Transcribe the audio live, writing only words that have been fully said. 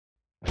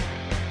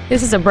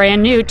This is a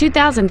brand new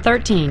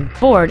 2013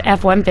 Ford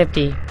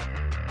F-150.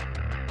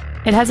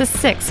 It has a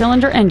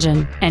 6-cylinder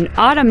engine, an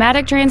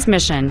automatic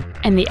transmission,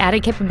 and the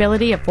added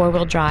capability of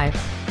 4-wheel drive.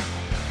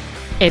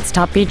 Its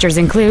top features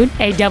include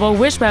a double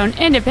wishbone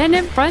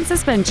independent front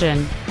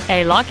suspension,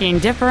 a locking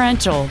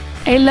differential,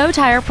 a low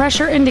tire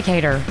pressure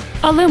indicator,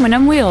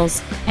 aluminum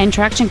wheels, and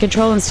traction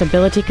control and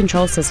stability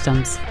control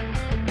systems.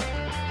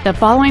 The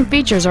following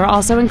features are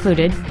also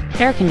included: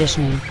 air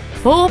conditioning,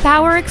 full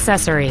power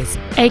accessories,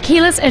 a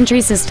keyless entry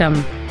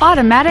system,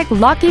 automatic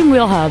locking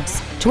wheel hubs,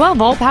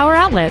 12-volt power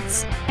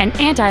outlets, an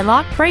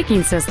anti-lock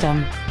braking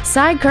system,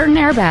 side curtain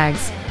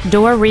airbags,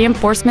 door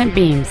reinforcement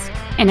beams,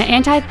 and an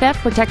anti-theft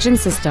protection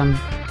system.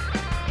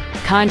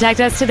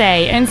 Contact us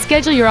today and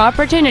schedule your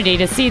opportunity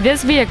to see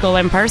this vehicle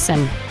in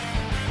person.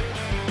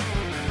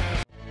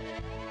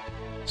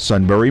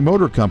 Sunbury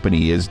Motor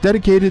Company is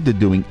dedicated to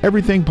doing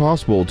everything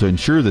possible to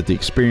ensure that the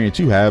experience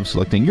you have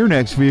selecting your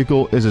next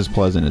vehicle is as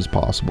pleasant as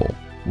possible.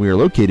 We are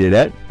located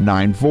at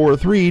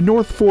 943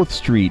 North 4th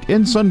Street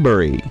in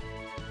Sunbury.